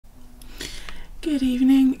Good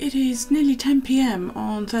evening, it is nearly 10 PM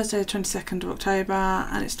on Thursday the 22nd of October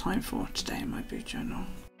and it's time for Today in My Boo Journal.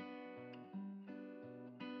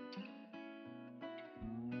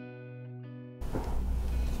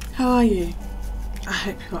 How are you? I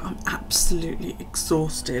hope you are. I'm absolutely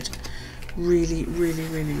exhausted. Really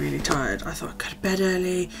tired. I thought I'd go to bed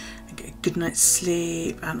early and get a good night's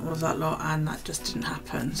sleep and all of that lot, and that just didn't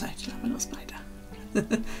happen. So, do you like my little spider?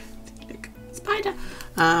 Look, spider!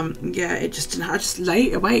 Yeah, it just didn't. I just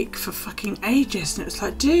lay awake for fucking ages, and it was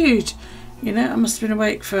like, dude, you know, I must have been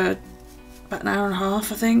awake for about an hour and a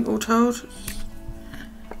half, I think, all told.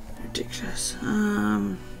 Ridiculous.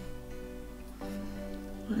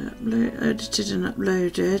 Edited and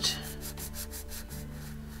uploaded.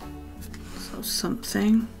 So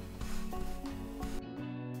something.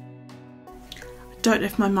 I don't know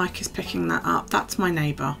if my mic is picking that up. That's my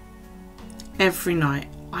neighbour. Every night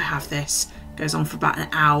I have this. Goes on for about an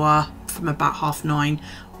hour from about 9:30.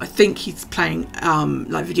 I think he's playing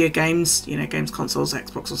like video games, you know, games consoles,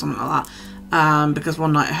 Xbox or something like that. Because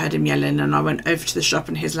one night I heard him yelling and I went over to the shop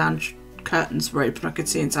and his lounge curtains were open. I could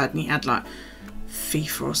see inside and he had like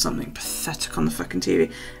FIFA or something pathetic on the fucking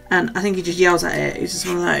TV, and I think he just yells at it. He's just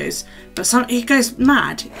one of those. But he goes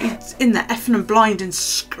mad. He's in there effing and blind and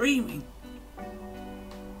screaming.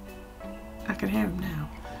 I can hear him now.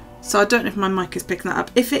 So I don't know if my mic is picking that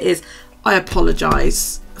up. If it is, I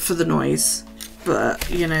apologise for the noise, but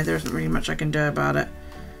you know, there isn't really much I can do about it.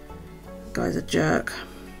 The guy's a jerk.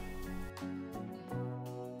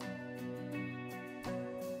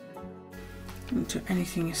 I didn't do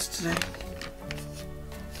anything yesterday.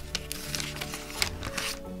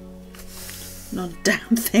 Not a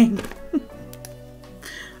damn thing.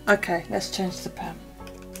 Okay, let's change the pen.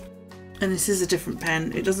 And this is a different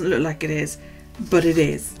pen. It doesn't look like it is, but it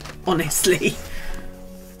is, honestly.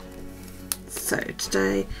 So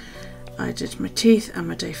today I did my teeth and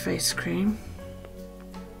my day face cream.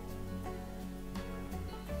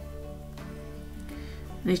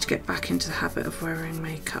 I need to get back into the habit of wearing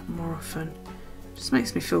makeup more often. Just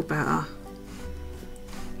makes me feel better.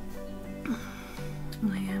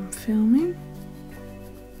 I am filming.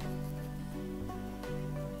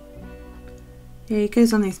 Yeah, he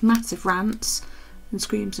goes on these massive rants and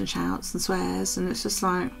screams and shouts and swears, and it's just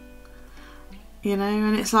like, you know,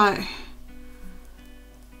 and it's like,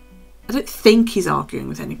 I don't think he's arguing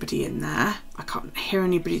with anybody in there. I can't hear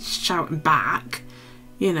anybody shouting back,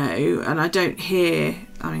 you know, and I don't hear,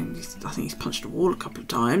 I mean, I think he's punched a wall a couple of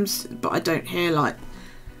times, but I don't hear like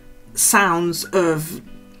sounds of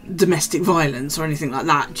domestic violence or anything like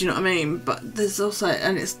that. Do you know what I mean? But there's also,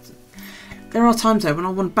 and there are times though when I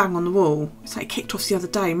want to bang on the wall. It's like it kicked off the other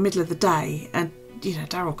day, middle of the day, and you know,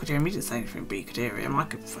 Daryl could hear him. He didn't say anything, but you could hear him. I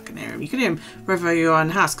could fucking hear him. You could hear him wherever you are in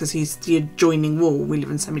the house because he's the adjoining wall. We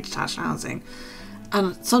live in semi-detached housing.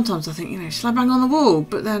 And sometimes I think, you know, shall I bang on the wall?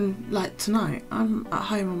 But then, like tonight, I'm at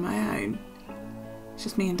home on my own. It's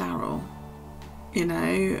just me and Daryl, you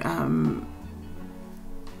know.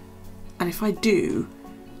 And if I do,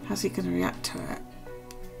 how's he going to react to it?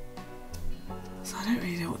 So I don't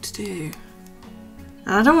really know what to do.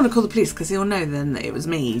 And I don't want to call the police because he'll know then that it was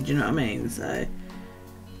me, do you know what I mean?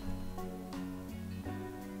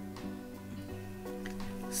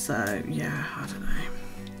 So yeah, I don't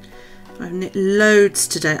know. I've knit loads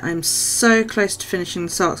today. I'm so close to finishing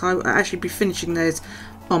the socks. I will actually be finishing those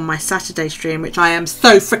on my Saturday stream, which I am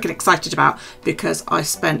so freaking excited about because I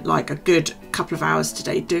spent like a good couple of hours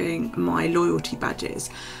today doing my loyalty badges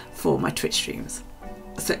for my Twitch streams.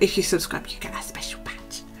 So if you subscribe, you get a special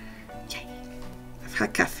badge. Yay. I've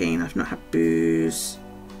had caffeine, I've not had booze.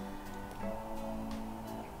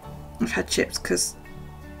 I've had chips because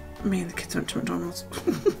me and the kids went to McDonald's.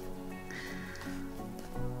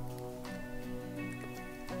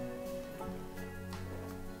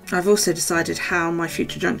 I've also decided how my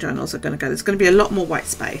future junk journals are going to go. There's going to be a lot more white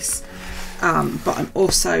space, but I'm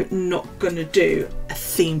also not going to do a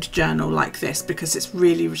themed journal like this because it's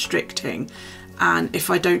really restricting. And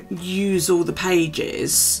if I don't use all the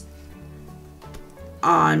pages,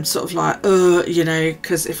 I'm sort of like, you know,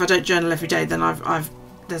 because if I don't journal every day, then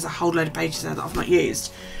there's a whole load of pages there that I've not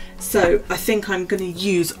used. So I think I'm going to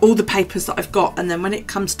use all the papers that I've got, and then when it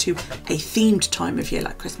comes to a themed time of year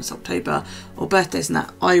like Christmas, October or birthdays and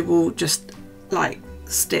that, I will just like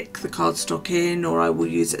stick the cardstock in, or I will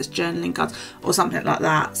use it as journaling cards or something like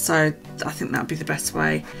that. So I think that would be the best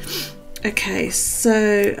way. Okay,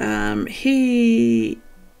 so he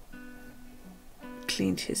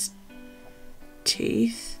cleaned his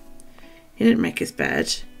teeth. He didn't make his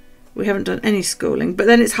bed. We haven't done any schooling, but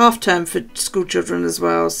then it's half term for school children as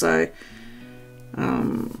well, so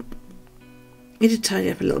He did tidy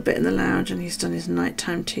up a little bit in the lounge, and he's done his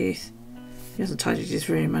nighttime teeth. He hasn't tidied his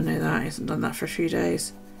room, I know that. He hasn't done that for a few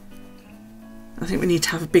days. I think we need to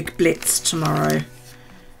have a big blitz tomorrow,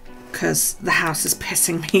 because the house is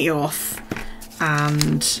pissing me off,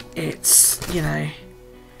 and it's, you know,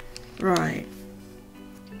 right.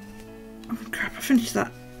 Oh crap, I finished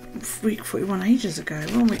that week 41 ages ago.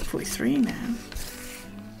 We're on week 43 now.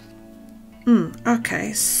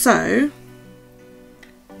 Okay, so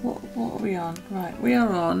what are we on? Right, we're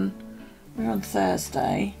on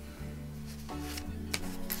Thursday.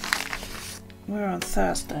 We're on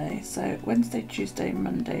Thursday, so Wednesday, Tuesday,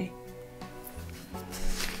 Monday,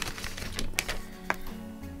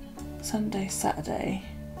 Sunday, Saturday,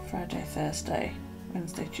 Friday, Thursday,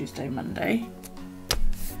 Wednesday, Tuesday, Monday.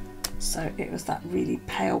 So it was that really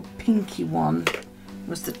pale pinky one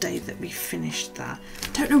was the day that we finished that.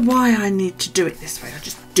 Don't know why I need to do it this way, I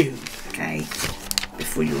just do, okay?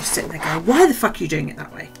 Before you're sitting there going, why the fuck are you doing it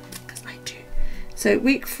that way? Because I do. So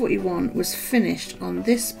week 41 was finished on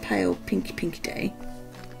this pale pinky day.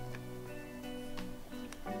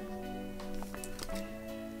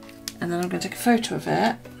 And then I'm going to take a photo of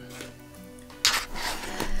it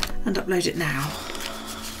and upload it now.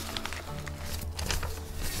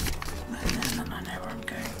 And then I know where I'm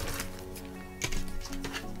going.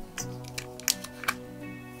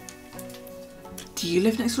 Do you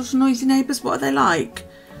live next door to noisy neighbours? What are they like?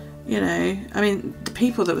 You know, I mean, the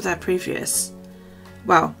people that were there previous,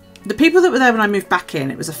 well, the people that were there when I moved back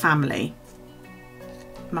in, it was a family.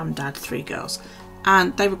 Mum, dad, 3 girls.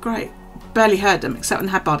 And they were great. Barely heard them, except when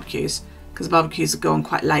they had barbecues. Because the barbecues would go on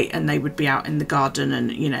quite late and they would be out in the garden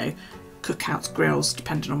and, you know, cookouts, grills,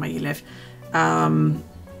 depending on where you live. And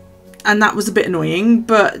that was a bit annoying,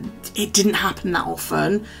 but it didn't happen that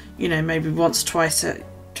often. You know, maybe once, twice a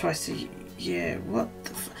year. What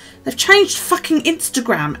the f... They've changed fucking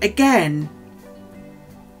Instagram again.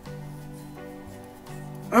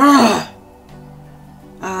 Ugh.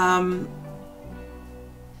 And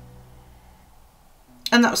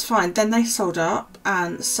that was fine. Then they sold up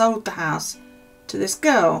and sold the house to this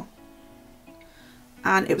girl.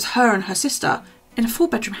 And it was her and her sister in a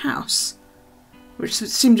 4-bedroom house, which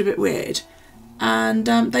seemed a bit weird. And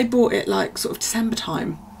they bought it like sort of December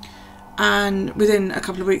time. And within a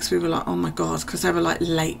couple of weeks we were like, oh my God, because there were like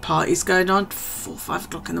late parties going on, 4 or 5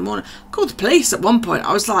 o'clock in the morning. I called the police at one point.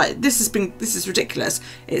 I was like, this is ridiculous.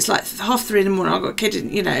 It's like 2:30 in the morning. I've got a kid,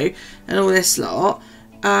 you know, and all this lot.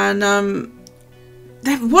 And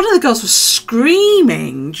one of the girls was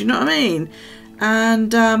screaming, do you know what I mean?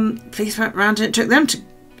 And police went round and it took them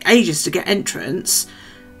ages to get entrance.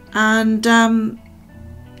 And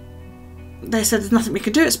they said there's nothing we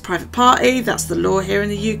can do, it's a private party. That's the law here in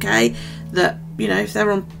the UK, that, you know, if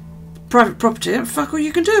they're on private property, fuck all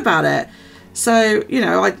you can do about it. So, you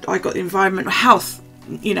know, I got the environmental health,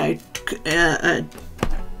 you know,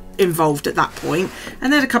 involved at that point,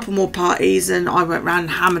 and they had a couple more parties, and I went round and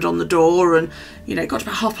hammered on the door, and, you know, it got to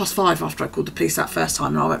about 5:30 after I called the police that first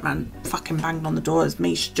time, and I went round and fucking banged on the door. As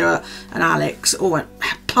me, Stuart and Alex all went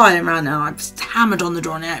piling around, and I just hammered on the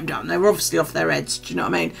door and they opened up, and they were obviously off their heads, do you know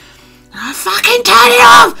what I mean? I fucking turn it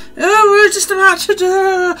off! Oh, we were just about to do...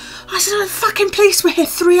 I said, oh, fucking police were here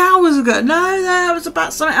 3 hours ago. No, that was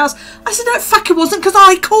about something else. I said, no, it fucking wasn't, because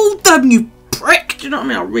I called them, you prick. Do you know what I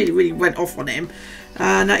mean? I really, really went off on him.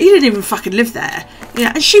 And he didn't even fucking live there. You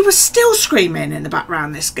know, and she was still screaming in the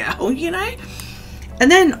background, this girl, you know?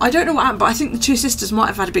 And then, I don't know what happened, but I think the 2 sisters might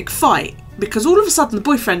have had a big fight, because all of a sudden the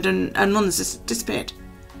boyfriend and one of the sisters disappeared.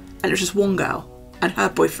 And it was just one girl and her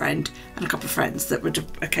boyfriend and a couple of friends that would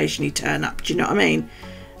occasionally turn up. Do you know what I mean?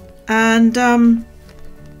 And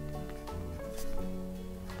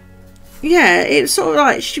yeah, it was sort of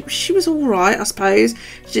like she was all right, I suppose.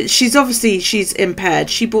 She's impaired.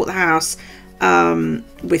 She bought the house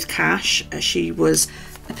with cash. She was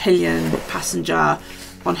a pillion passenger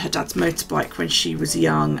on her dad's motorbike when she was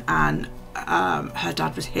young, and her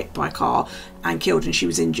dad was hit by a car and killed, and she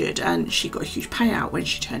was injured, and she got a huge payout when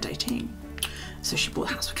she turned 18. So she bought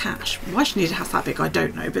the house for cash. Why she needed a house that big, I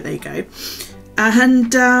don't know, but there you go.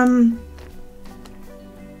 And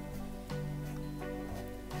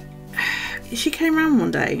she came round one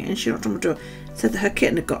day and she knocked on my door, said that her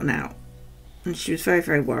kitten had gotten out, and she was very,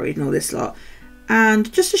 very worried and all this lot.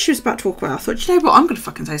 And just as she was about to walk away, I thought, you know what, I'm going to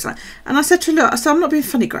fucking say something. And I said to her, look, I said, I'm not being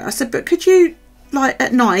funny, Greg. I said, but could you, like,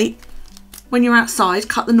 at night, when you're outside,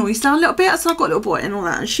 cut the noise down a little bit? I said, I've got a little boy and all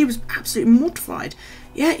that. And she was absolutely mortified.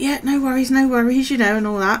 Yeah, no worries, you know, and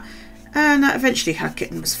all that. And eventually her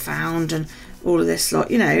kitten was found and all of this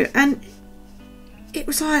lot, you know. And it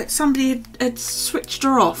was like somebody had switched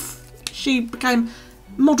her off. She became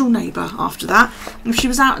model neighbour after that. If she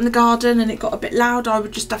was out in the garden and it got a bit loud, I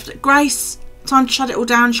would just have to, Grace, time to shut it all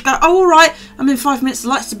down. She'd go, oh, all right, I'm in 5 minutes, the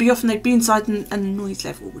lights would be off, and they'd be inside, and the noise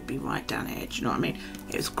level would be right down here. Do you know what I mean?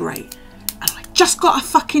 It was great. And I just got her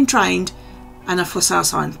fucking trained, and a for sale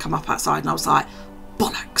sign come up outside, and I was like,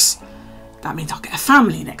 bollocks. That means I'll get a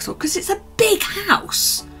family next door, because it's a big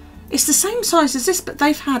house. It's the same size as this, but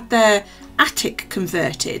they've had their attic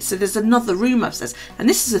converted, so there's another room upstairs, and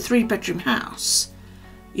this is a 3-bedroom house,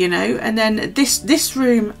 you know. And then this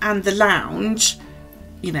room and the lounge,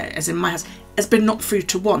 you know, as in my house, has been knocked through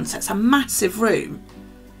to one, so it's a massive room.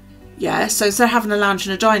 Yeah, so instead of having a lounge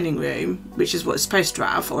and a dining room, which is what it's supposed to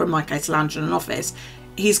have, or in my case a lounge and an office,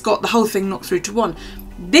 he's got the whole thing knocked through to one.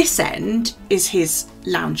 This end is his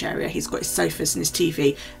lounge area. He's got his sofas and his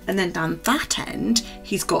TV. And then down that end,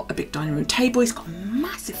 he's got a big dining room table. He's got a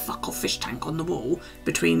massive fuck off fish tank on the wall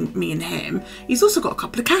between me and him. He's also got a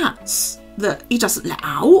couple of cats that he doesn't let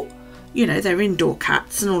out. You know, they're indoor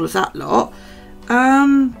cats and all of that lot.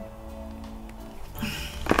 And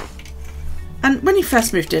when he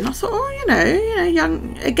first moved in, I thought, oh, you know,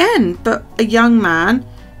 young again, but a young man,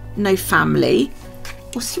 no family.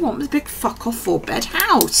 What's he want with a big fuck off 4-bed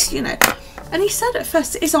house, you know? And he said at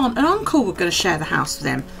first that his aunt and uncle were going to share the house with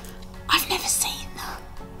him. I've never seen them.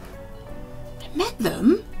 I met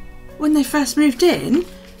them when they first moved in,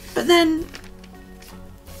 but then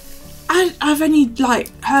I've only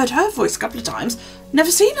like heard her voice a couple of times.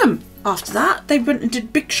 Never seen them after that. They went and did a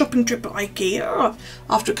big shopping trip at IKEA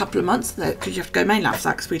after a couple of months, because you have to go mainland for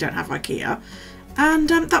that because we don't have IKEA. And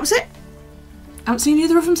that was it. I haven't seen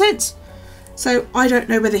either of them since. So I don't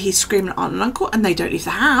know whether he's screaming at aunt and uncle and they don't leave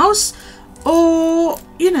the house, or,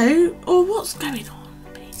 you know, or what's going on.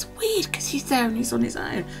 But it's weird because he's there and he's on his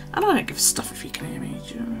own. And I don't give a stuff if he can hear me.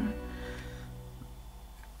 Do you know?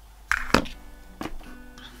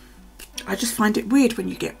 I just find it weird when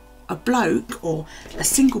you get a bloke or a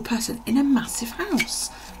single person in a massive house.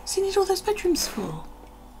 What's he need all those bedrooms for?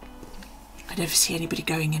 I never see anybody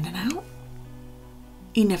going in and out.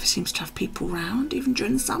 He never seems to have people round, even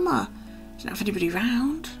during the summer. Didn't have anybody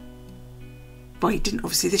round. Well, he didn't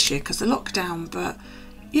obviously this year because of the lockdown, but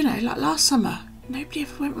you know, like last summer, nobody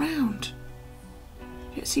ever went round.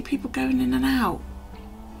 You don't see people going in and out.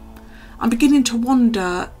 I'm beginning to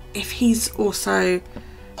wonder if he's also,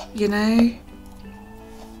 you know,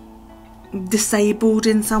 disabled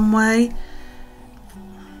in some way,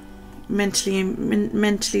 mentally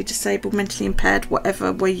disabled, mentally impaired,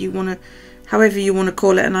 whatever way you want to, however you want to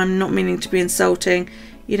call it. And I'm not meaning to be insulting.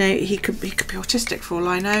 You know, he could be autistic for all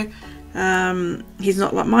I know. He's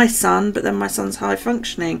not like my son, but then my son's high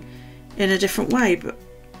functioning in a different way. But,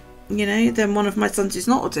 you know, then one of my sons who's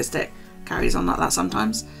not autistic carries on like that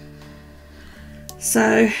sometimes.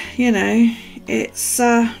 So, you know, it's,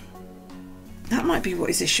 that might be what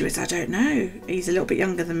his issue is, I don't know. He's a little bit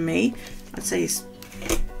younger than me. I'd say he's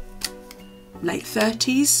late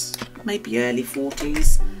 30s, maybe early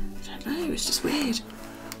 40s. I don't know, it's just weird.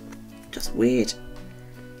 Just weird.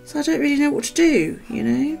 So I don't really know what to do, you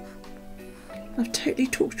know. I've totally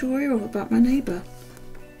talked your ear off about my neighbour.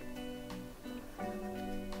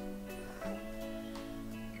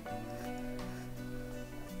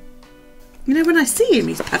 You know, when I see him,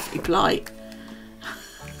 he's perfectly polite.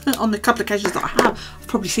 On the couple of occasions that I have, I've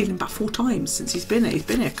probably seen him about 4 times since he's been here. He's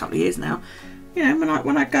been here a couple of years now. You know,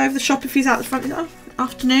 when I go over the shop, if he's out the front in the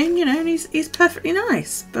afternoon, you know, and he's perfectly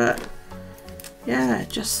nice. But yeah,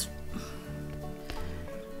 just.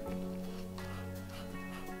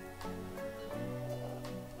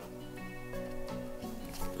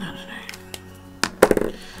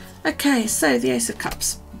 Okay, so the Ace of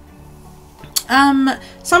Cups.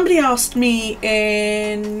 Somebody asked me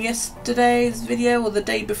in yesterday's video or the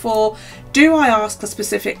day before, do I ask a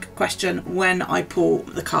specific question when I pull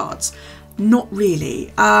the cards? Not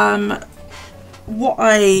really. What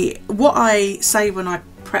I say when I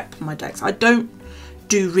prep my decks, I don't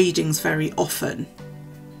do readings very often.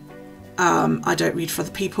 I don't read for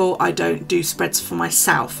other people. I don't do spreads for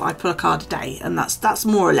myself. I pull a card a day, and that's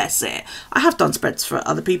more or less it. I have done spreads for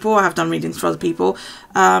other people. I have done readings for other people.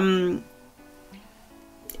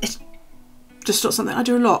 It's just not something I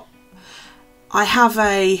do a lot. I have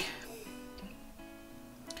I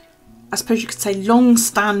suppose you could say,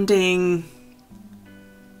 long-standing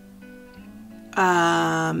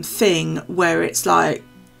thing where it's like,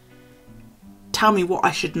 tell me what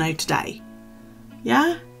I should know today.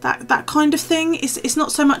 Yeah? That kind of thing. It's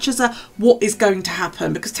not so much as a what is going to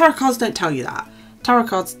happen, because tarot cards don't tell you that. Tarot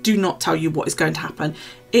cards do not tell you what is going to happen.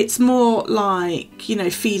 It's more like, you know,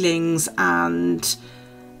 feelings and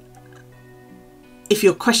if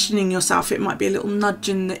you're questioning yourself, it might be a little nudge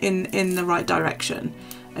in the right direction.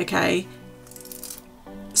 Okay,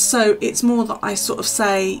 so it's more that I sort of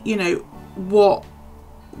say, you know, what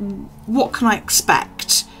can I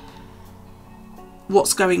expect?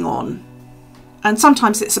 What's going on? And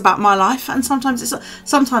sometimes it's about my life, and sometimes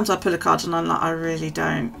I pull a card and I'm like,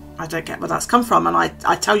 I don't get where that's come from, and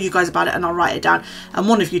I tell you guys about it and I'll write it down, and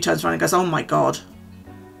one of you turns around and goes, oh my god,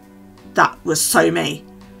 that was so me.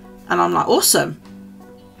 And I'm like, awesome,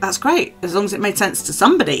 that's great, as long as it made sense to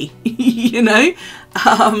somebody. You know,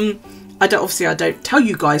 I don't tell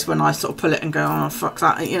you guys when I sort of pull it and go, oh fuck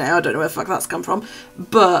that, you know, I don't know where the fuck that's come from.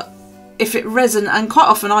 But if it resonates, and quite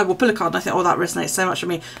often I will pull a card and I think, oh, that resonates so much with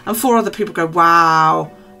me, and 4 other people go,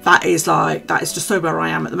 wow, that is just so where I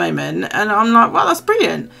am at the moment. And I'm like, well, that's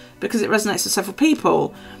brilliant, because it resonates with several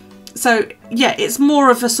people. So yeah, it's more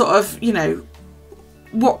of a sort of, you know,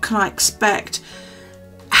 what can I expect?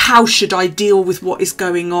 How should I deal with what is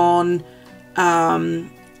going on?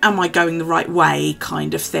 Am I going the right way,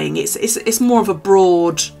 kind of thing. It's more of a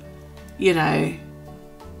broad, you know,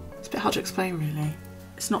 it's a bit hard to explain really.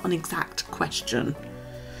 It's not an exact question.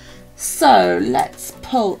 So let's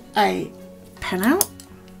pull a pen out.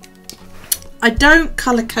 I don't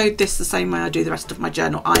colour code this the same way I do the rest of my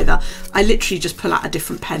journal either. I literally just pull out a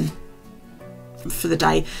different pen for the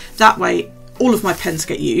day. That way all of my pens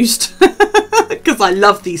get used. Because I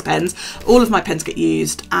love these pens. All of my pens get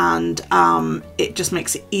used, and it just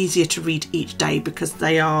makes it easier to read each day because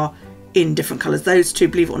they are in different colours. Those two,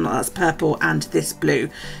 believe it or not, that's purple, and this blue.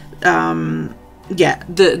 Yeah,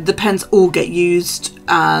 the pens all get used,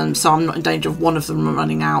 so I'm not in danger of one of them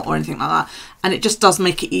running out or anything like that. And it just does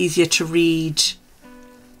make it easier to read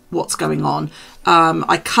what's going on.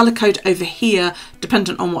 I colour code over here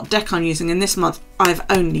dependent on what deck I'm using, and this month I've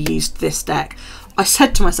only used this deck. I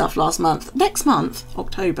said to myself last month, next month,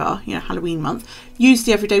 October, you know, Halloween month, use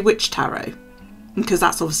the Everyday Witch Tarot, because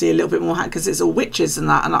that's obviously a little bit more, because it's all witches and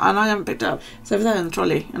that, and I haven't picked it up. It's over there in the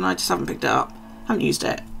trolley, and I just haven't picked it up. Haven't used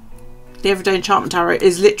it. The Everyday Enchantment Tarot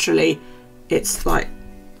is literally, it's like,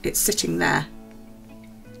 it's sitting there.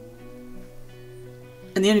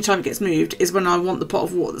 And the only time it gets moved is when I want the pot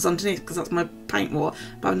of water that's underneath, because that's my paint water.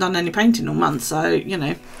 But I haven't done any painting all month, so, you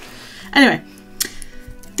know. Anyway,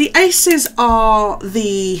 the aces are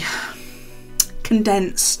the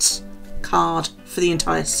condensed card for the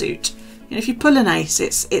entire suit. And if you pull an ace,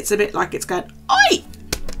 it's a bit like it's going, oi,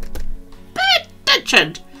 pay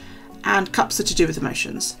attention. And cups are to do with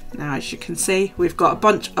emotions. Now, as you can see, we've got a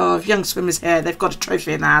bunch of young swimmers here. They've got a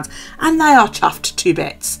trophy in their hands, and they are chuffed to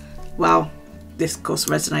bits. Well, this of course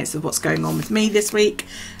resonates with what's going on with me this week.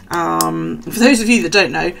 For those of you that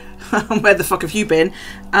don't know, where the fuck have you been?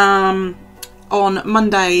 On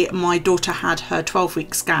Monday, my daughter had her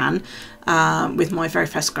 12-week scan with my very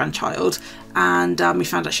first grandchild, and we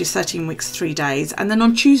found out she's 13 weeks 3 days. And then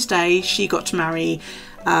on Tuesday, she got to marry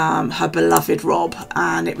her beloved Rob,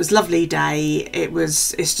 and it was a lovely day.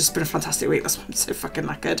 It's just been a fantastic week. That's why I'm so fucking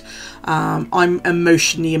knackered. I'm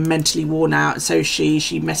emotionally and mentally worn out. So she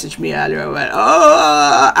messaged me earlier and went,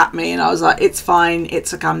 oh, at me, and I was like, it's fine,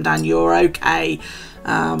 it's a calm down, you're okay. Go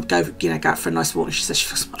out for a nice walk. And she says she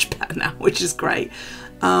feels much better now, which is great.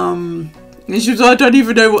 And she was like, I don't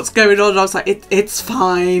even know what's going on. And I was like, it's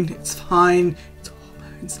fine, it's fine, it's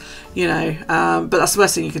hormones, you know. But that's the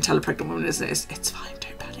worst thing you can tell a pregnant woman, isn't it? It's fine,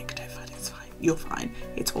 don't panic, it's fine, you're fine,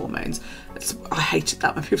 it's hormones. I hated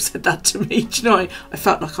that when people said that to me. Do you know, I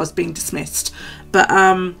felt like I was being dismissed. But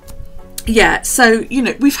yeah, so, you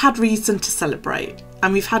know, we've had reason to celebrate,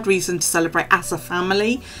 and we've had reason to celebrate as a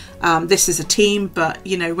family. This is a team, but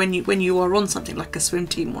you know, when you are on something like a swim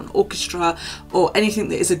team or an orchestra or anything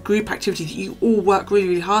that is a group activity that you all work really,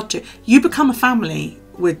 really hard to, you become a family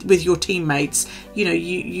with your teammates. You know,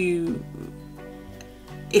 you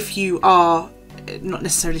if you are not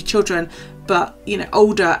necessarily children, but you know,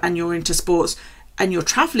 older, and you're into sports and you're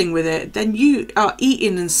traveling with it, then you are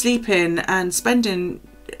eating and sleeping and spending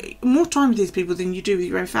more time with these people than you do with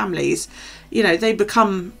your own families. You know, they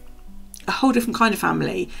become a whole different kind of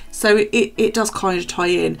family. So it does kind of tie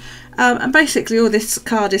in. And basically all this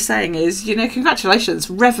card is saying is, you know, congratulations,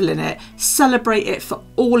 revel in it, celebrate it for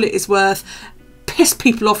all it is worth, piss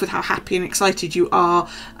people off with how happy and excited you are,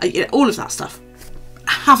 you know, all of that stuff.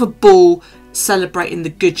 Have a ball celebrating the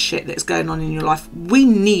good shit that's going on in your life. We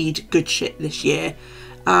need good shit this year.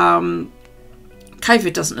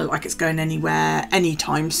 COVID doesn't look like it's going anywhere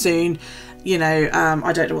anytime soon. You know,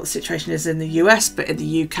 I don't know what the situation is in the US, but in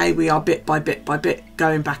the UK we are bit by bit by bit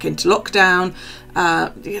going back into lockdown.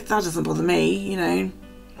 That doesn't bother me, you know.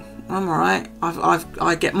 I'm alright.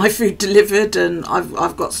 I get my food delivered, and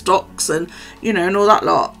I've got stocks, and you know, and all that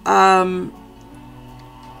lot.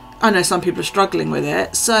 I know some people are struggling with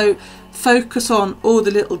it, so focus on all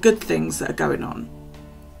the little good things that are going on.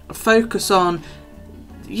 Focus on,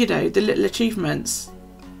 you know, the little achievements.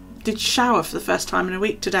 Did shower for the first time in a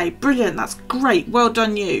week today. Brilliant, that's great, well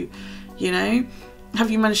done you. You know,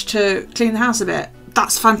 have you managed to clean the house a bit?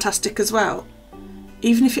 That's fantastic as well.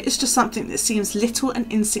 Even if it is just something that seems little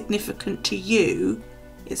and insignificant to you,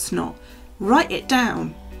 it's not. Write it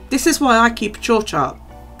down. This is why I keep a chore chart.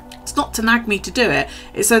 It's not to nag me to do it.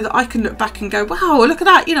 It's so that I can look back and go, wow, look at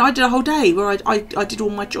that. You know, I did a whole day where I did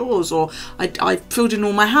all my chores, or I filled in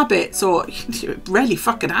all my habits, or it rarely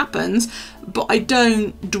fucking happens. But I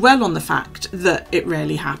don't dwell on the fact that it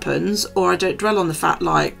rarely happens, or I don't dwell on the fact,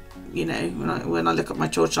 like, you know, when I look at my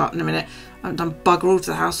chore chart in a minute, I haven't done bugger all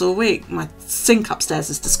to the house all week. My sink upstairs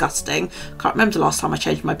is disgusting. Can't remember the last time I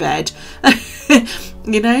changed my bed.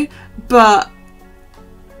 You know, but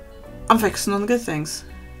I'm focusing on the good things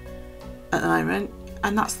at the moment,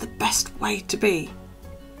 and that's the best way to be.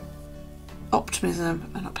 Optimism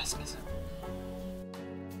and not pessimism.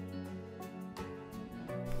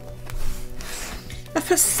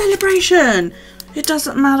 For celebration, it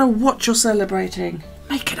doesn't matter what you're celebrating,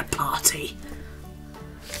 make it a party.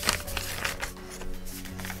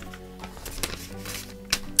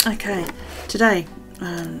 Okay, today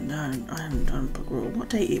no, I haven't done book roll. What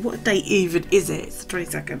date even is it? It's the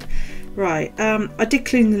 22nd. Right, I did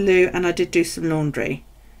clean the loo and I did do some laundry.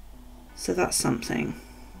 So that's something.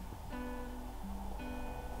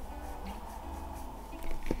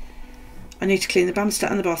 I need to clean the banister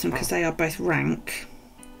and the bathroom because they are both rank.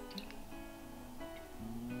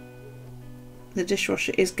 The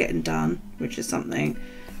dishwasher is getting done, which is something.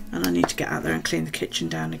 And I need to get out there and clean the kitchen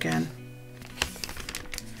down again.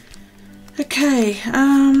 Okay,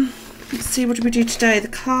 let's see, what did we do today? The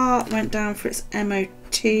car went down for its MOT.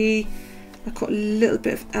 I caught a little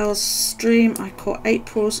bit of Elle's stream. I caught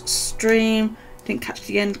April's stream. Didn't catch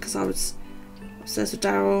the end because I was upstairs with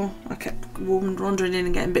Daryl. I kept wandering in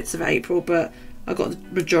and getting bits of April, but I got the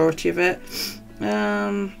majority of it.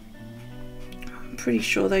 I'm pretty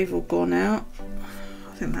sure they've all gone out.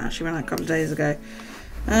 I think that actually went out a couple of days ago.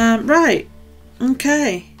 Right,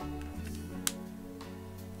 okay.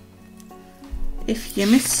 If you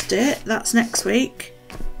missed it, that's next week.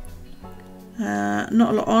 Not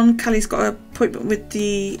a lot on. Callie's got an appointment with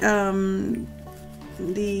the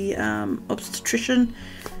obstetrician.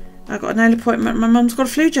 I got a nail appointment. My mum's got a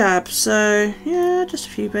flu jab, so yeah, just a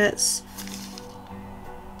few bits.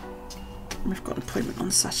 We've got an appointment on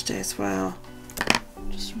Saturday as well.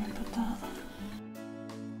 Just remembered that.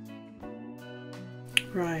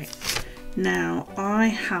 Right, now I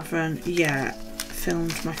haven't yet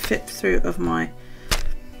filmed my flip through of my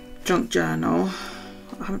junk journal.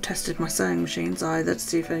 I haven't tested my sewing machines either to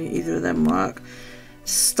see if either of them work.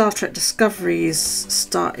 Star Trek Discovery's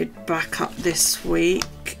started back up this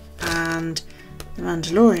week, and The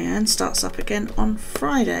Mandalorian starts up again on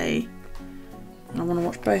Friday. And I want to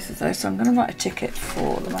watch both of those, so I'm going to write a ticket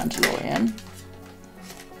for The Mandalorian.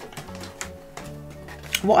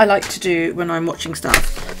 What I like to do when I'm watching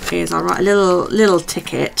stuff is I write a little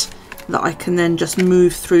ticket that I can then just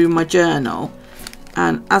move through my journal,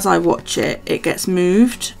 and as I watch it, it gets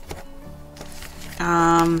moved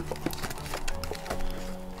to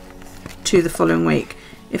the following week.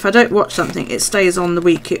 If I don't watch something, it stays on the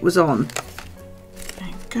week it was on. There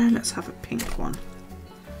you go, let's have a pink one.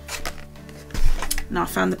 Now I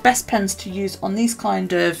found the best pens to use on these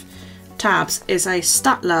kind of tabs is a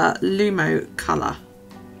Staedtler Lumo colour.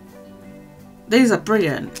 These are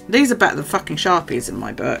brilliant. These are better than fucking Sharpies in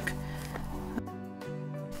my book.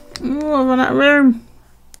 Oh, I run out of room.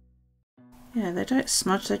 Yeah, they don't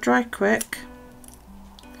smudge, they dry quick.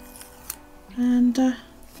 And they're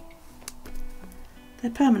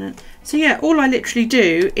permanent. So yeah, all I literally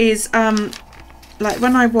do is, like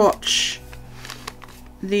when I watch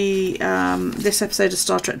the this episode of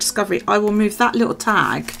Star Trek Discovery, I will move that little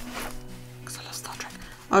tag, because I love Star Trek,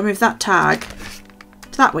 I'll move that tag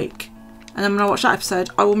to that week. And then when I watch that episode,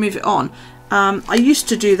 I will move it on. I used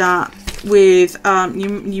to do that with,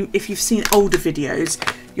 if you've seen older videos,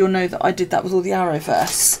 you'll know that I did that with all the Arrowverse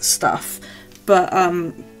stuff. But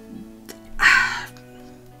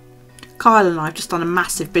Kyle and I have just done a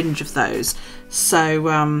massive binge of those. So,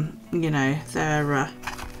 you know, they're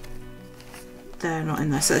not in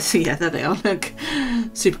there. So yeah, there they are. Look,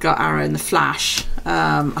 Supergirl, Arrow, and the Flash.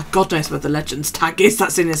 God knows where the Legends tag is.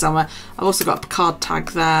 That's in here somewhere. I've also got a Picard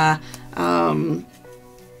tag there.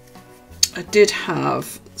 I did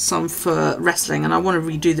have some for wrestling, and I want to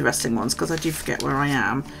redo the wrestling ones because I do forget where I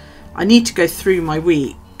am. I need to go through my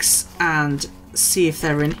weeks and see if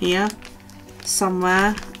they're in here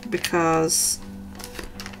somewhere, because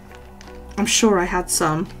I'm sure I had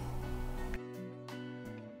some.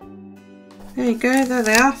 There you go, there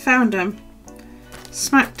they are, found them.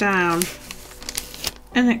 SmackDown,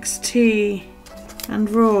 NXT and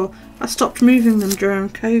Raw. I stopped moving them during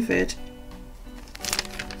COVID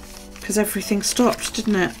because everything stopped,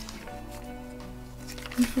 didn't it?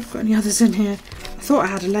 I wonder if I've got any others in here. I thought I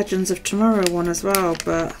had a Legends of Tomorrow one as well,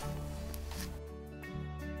 but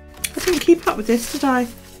I didn't keep up with this, did I?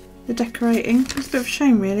 The decorating. It's a bit of a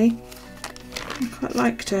shame, really. I quite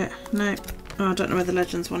liked it. No. Oh, I don't know where the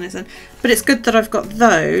Legends one is in. But it's good that I've got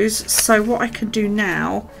those. So what I can do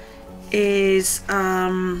now is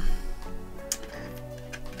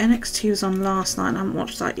NXT was on last night and I haven't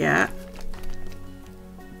watched that yet.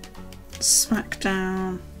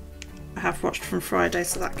 SmackDown I have watched from Friday,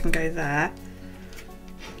 so that can go there.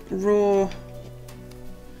 Raw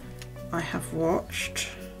I have watched,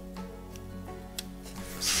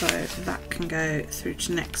 so that can go through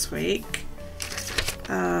to next week.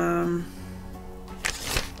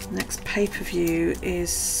 Next pay-per-view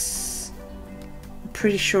is, I'm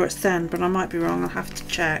pretty sure it's then, but I might be wrong, I'll have to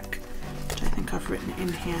check. I don't think I've written it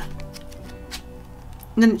in here.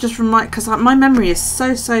 And then just remind, because my memory is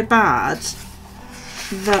so bad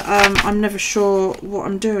that I'm never sure what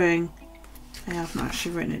I'm doing. Yeah, I've not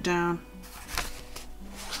actually written it down.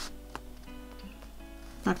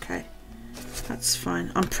 Okay, that's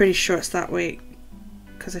fine. I'm pretty sure it's that week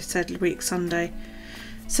because I said week Sunday.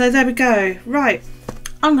 So there we go. Right,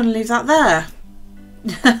 I'm going to leave that there.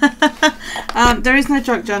 There is no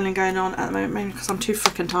joke journaling going on at the moment, mainly because I'm too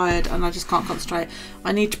freaking tired and I just can't concentrate.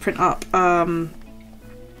 I need to print up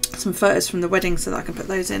some photos from the wedding so that I can put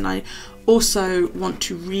those in. I also want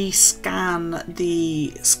to re-scan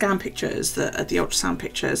the scan pictures, the ultrasound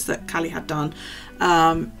pictures that Callie had done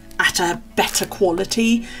at a better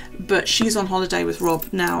quality, but she's on holiday with Rob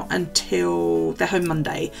now until they're home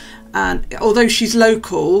Monday, and although she's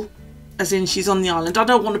local, as in she's on the island, I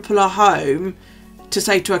don't want to pull her home to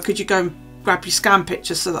say to her, could you go and grab your scan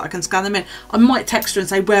pictures so that I can scan them in. I might text her and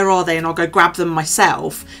say, where are they, and I'll go grab them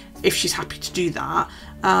myself if she's happy to do that.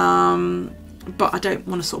 But I don't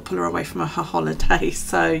want to sort of pull her away from her holiday,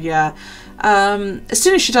 so yeah. As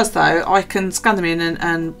soon as she does though, I can scan them in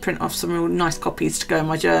and print off some real nice copies to go in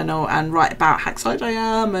my journal and write about how excited I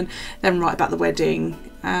am, and then write about the wedding,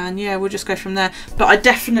 and yeah, we'll just go from there. But I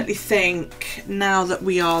definitely think now that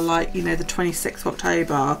we are, like, you know, the 26th of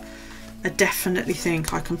October, I definitely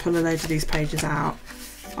think I can pull a load of these pages out.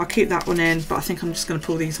 I'll keep that one in, but I think I'm just going to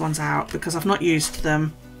pull these ones out because I've not used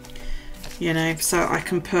them, you know, so I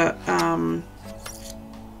can put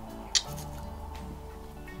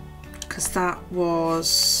because that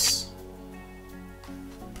was,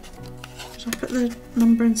 did I put the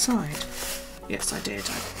number inside? Yes, I did.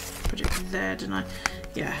 I put it there, didn't I?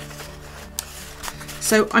 Yeah.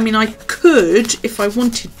 So I mean, I could, if I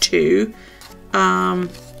wanted to,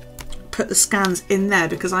 put the scans in there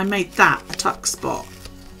because I made that a tuck spot,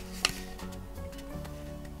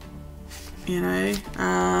 you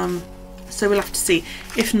know. So we'll have to see.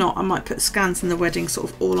 If not, I might put scans in the wedding sort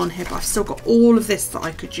of all on here, but I've still got all of this that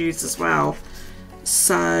I could use as well.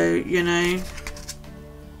 So, you know,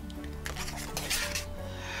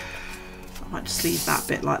 I might just leave that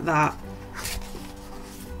bit like that.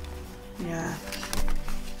 Yeah.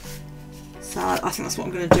 So I think that's what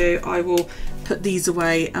I'm going to do. I will put these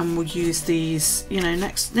away and we'll use these, you know,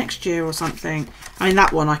 next year or something. I mean,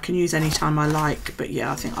 that one I can use anytime I like, but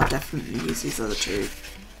yeah, I think I'll definitely use these other two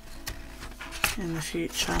in the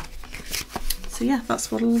future. So yeah, that's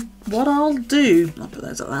what I'll do. I'll put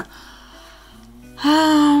those up there.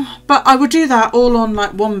 But I will do that all on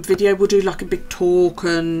like one video. We'll do like a big talk,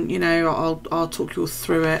 and you know, I'll talk you all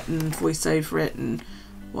through it and voice over it and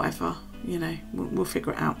whatever. You know, we'll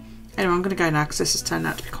figure it out. Anyway, I'm going to go now because this has turned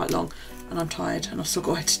out to be quite long and I'm tired and I've still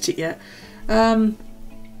got to edit it yet.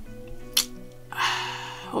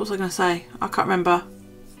 What was I going to say? I can't remember.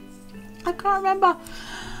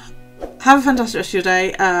 Have a fantastic rest of your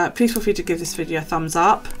day. Please feel free to give this video a thumbs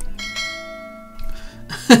up.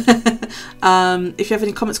 If you have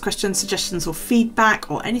any comments, questions, suggestions or feedback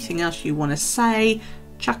or anything else you want to say,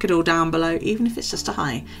 chuck it all down below, even if it's just a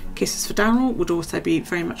hi. Kisses for Daniel would also be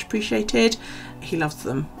very much appreciated. He loves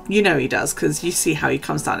them. You know he does, because you see how he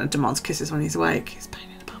comes down and demands kisses when he's awake. He's a pain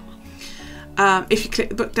in the bum. If you click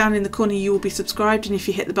the book down in the corner, you will be subscribed, and if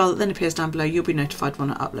you hit the bell that then appears down below, you'll be notified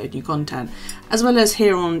when I upload new content. As well as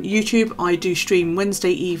here on YouTube, I do stream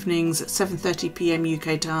Wednesday evenings at 7:30 PM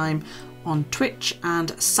UK time on Twitch,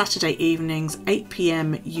 and Saturday evenings 8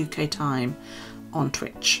 PM UK time on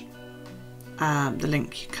Twitch. The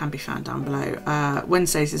link can be found down below.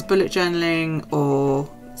 Wednesdays is bullet journaling or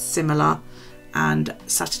similar, and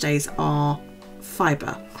Saturdays are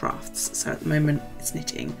fibre crafts. So at the moment it's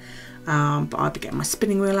knitting, but I'll be getting my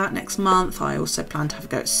spinning wheel out next month. I also plan to have a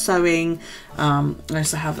go at sewing. I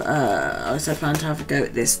also plan to have a go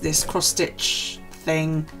at this cross stitch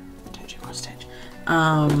thing. I told you cross stitch.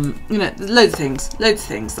 You know, loads of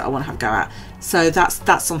things that I want to have a go at. So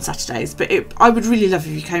that's on Saturdays. But I would really love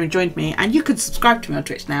if you came and joined me, and you could subscribe to me on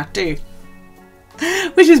Twitch now too,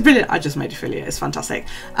 which is brilliant. I just made affiliate. It's fantastic.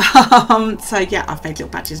 So yeah, I've made little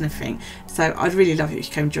badges and everything. So I'd really love it if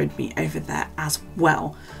you came and joined me over there as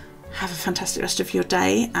well. Have a fantastic rest of your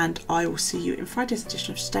day, and I will see you in Friday's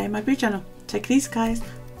edition of Stay in My Boo Journal. Take it easy, guys.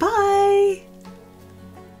 Bye.